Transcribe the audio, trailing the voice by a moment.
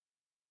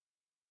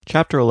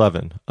Chapter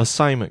 11.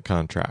 Assignment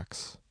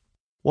Contracts.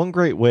 One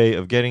great way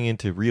of getting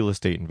into real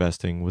estate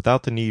investing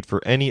without the need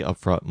for any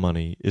upfront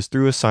money is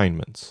through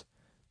assignments.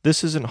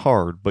 This isn't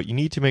hard, but you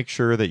need to make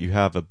sure that you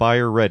have a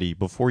buyer ready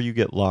before you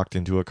get locked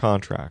into a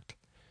contract.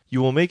 You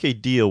will make a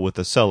deal with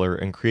the seller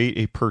and create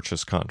a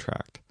purchase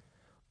contract.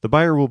 The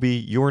buyer will be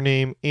your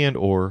name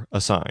and/or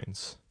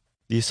assigns.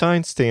 The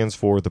assign stands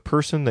for the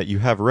person that you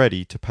have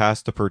ready to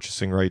pass the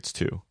purchasing rights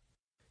to.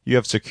 You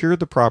have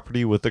secured the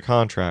property with the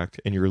contract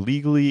and you're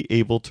legally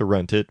able to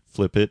rent it,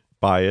 flip it,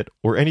 buy it,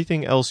 or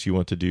anything else you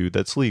want to do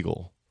that's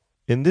legal.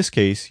 In this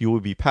case, you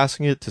will be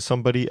passing it to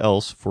somebody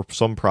else for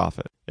some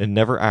profit and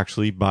never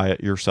actually buy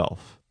it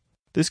yourself.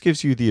 This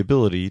gives you the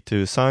ability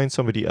to assign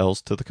somebody else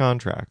to the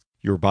contract,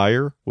 your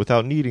buyer,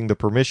 without needing the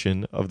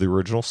permission of the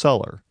original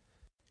seller.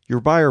 Your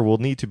buyer will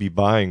need to be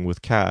buying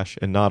with cash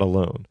and not a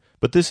loan,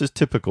 but this is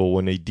typical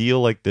when a deal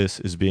like this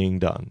is being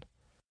done.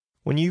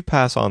 When you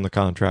pass on the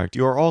contract,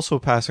 you are also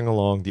passing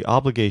along the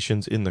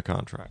obligations in the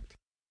contract.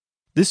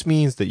 This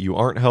means that you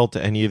aren't held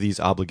to any of these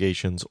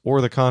obligations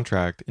or the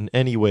contract in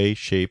any way,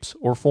 shapes,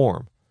 or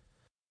form.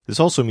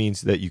 This also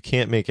means that you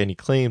can't make any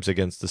claims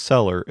against the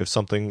seller if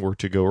something were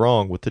to go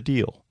wrong with the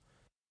deal.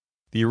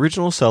 The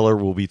original seller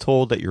will be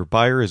told that your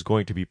buyer is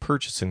going to be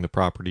purchasing the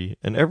property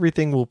and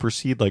everything will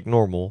proceed like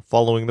normal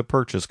following the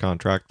purchase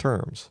contract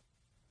terms.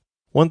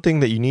 One thing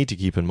that you need to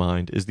keep in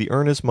mind is the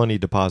earnest money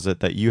deposit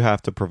that you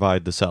have to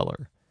provide the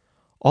seller.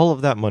 All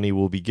of that money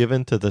will be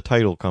given to the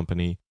title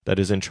company that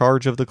is in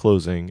charge of the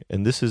closing,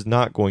 and this is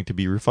not going to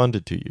be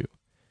refunded to you.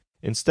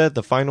 Instead,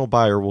 the final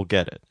buyer will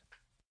get it.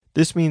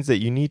 This means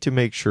that you need to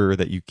make sure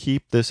that you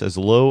keep this as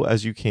low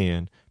as you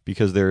can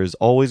because there is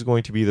always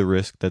going to be the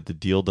risk that the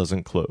deal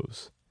doesn't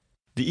close.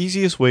 The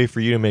easiest way for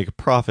you to make a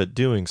profit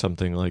doing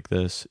something like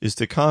this is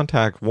to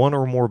contact one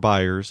or more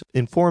buyers,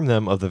 inform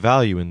them of the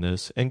value in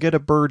this, and get a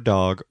bird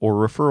dog or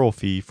referral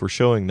fee for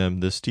showing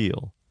them this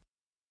deal.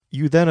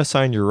 You then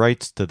assign your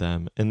rights to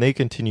them, and they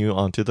continue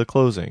on to the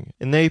closing,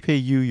 and they pay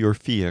you your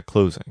fee at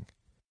closing.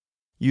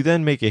 You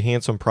then make a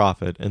handsome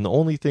profit, and the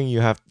only thing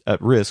you have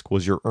at risk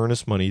was your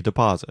earnest money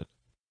deposit.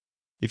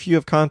 If you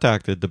have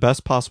contacted the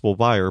best possible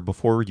buyer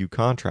before you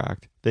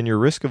contract, then your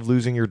risk of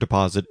losing your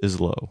deposit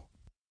is low.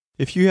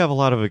 If you have a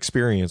lot of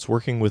experience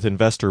working with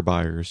investor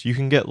buyers, you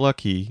can get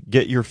lucky,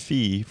 get your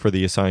fee for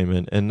the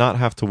assignment, and not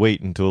have to wait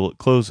until it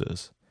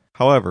closes.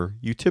 However,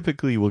 you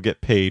typically will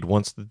get paid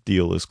once the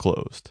deal is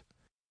closed.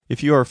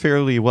 If you are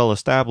fairly well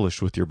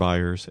established with your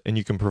buyers, and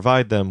you can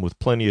provide them with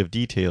plenty of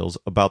details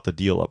about the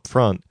deal up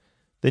front,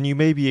 then you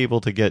may be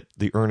able to get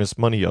the earnest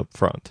money up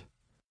front.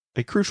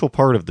 A crucial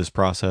part of this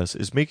process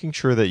is making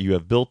sure that you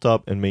have built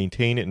up and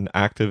maintained an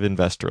active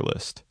investor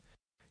list.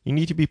 You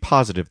need to be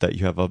positive that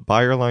you have a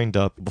buyer lined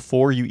up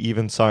before you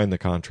even sign the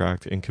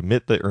contract and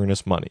commit the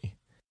earnest money.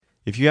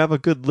 If you have a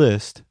good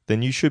list,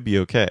 then you should be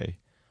okay.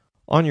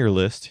 On your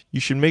list, you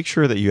should make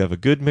sure that you have a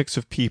good mix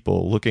of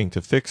people looking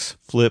to fix,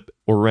 flip,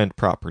 or rent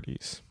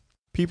properties.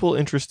 People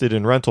interested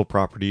in rental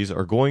properties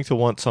are going to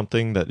want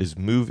something that is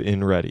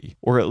move-in ready,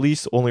 or at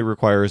least only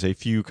requires a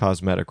few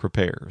cosmetic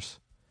repairs.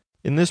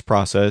 In this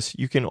process,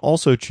 you can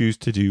also choose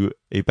to do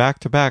a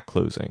back-to-back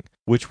closing,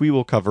 which we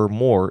will cover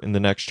more in the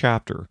next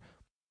chapter.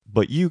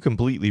 But you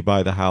completely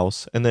buy the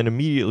house and then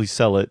immediately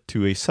sell it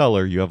to a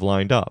seller you have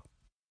lined up.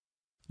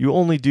 You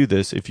only do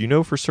this if you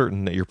know for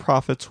certain that your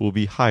profits will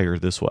be higher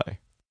this way.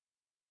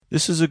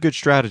 This is a good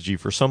strategy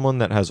for someone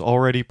that has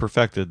already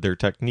perfected their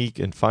technique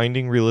in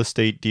finding real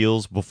estate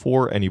deals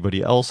before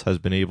anybody else has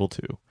been able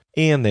to,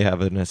 and they have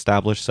an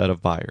established set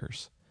of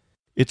buyers.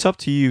 It's up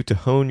to you to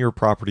hone your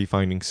property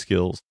finding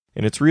skills,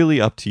 and it's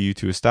really up to you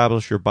to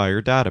establish your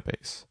buyer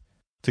database.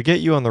 To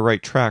get you on the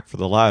right track for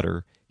the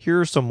latter, here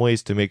are some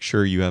ways to make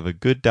sure you have a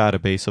good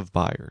database of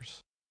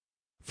buyers.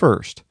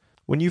 First,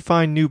 when you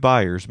find new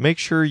buyers, make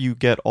sure you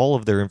get all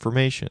of their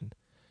information.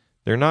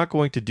 They're not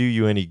going to do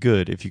you any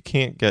good if you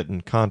can't get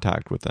in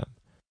contact with them.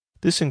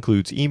 This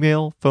includes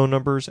email, phone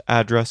numbers,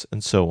 address,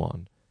 and so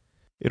on.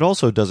 It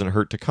also doesn't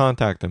hurt to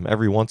contact them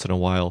every once in a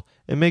while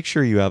and make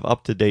sure you have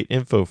up-to-date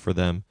info for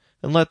them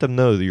and let them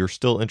know that you're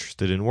still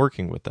interested in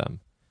working with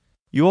them.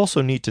 You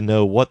also need to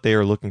know what they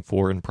are looking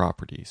for in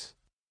properties.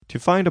 To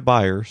find a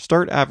buyer,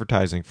 start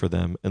advertising for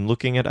them and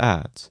looking at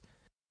ads.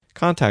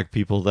 Contact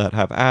people that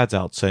have ads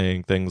out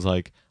saying things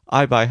like,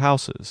 "I buy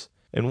houses,"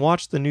 and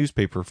watch the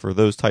newspaper for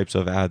those types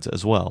of ads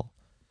as well.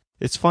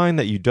 It's fine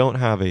that you don't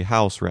have a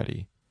house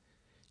ready.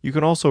 You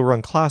can also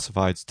run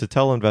classifieds to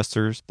tell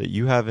investors that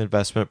you have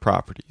investment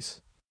properties.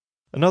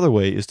 Another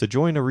way is to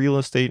join a real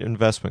estate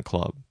investment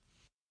club.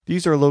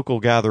 These are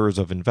local gatherers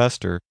of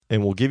investors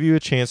and will give you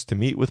a chance to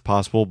meet with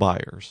possible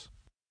buyers.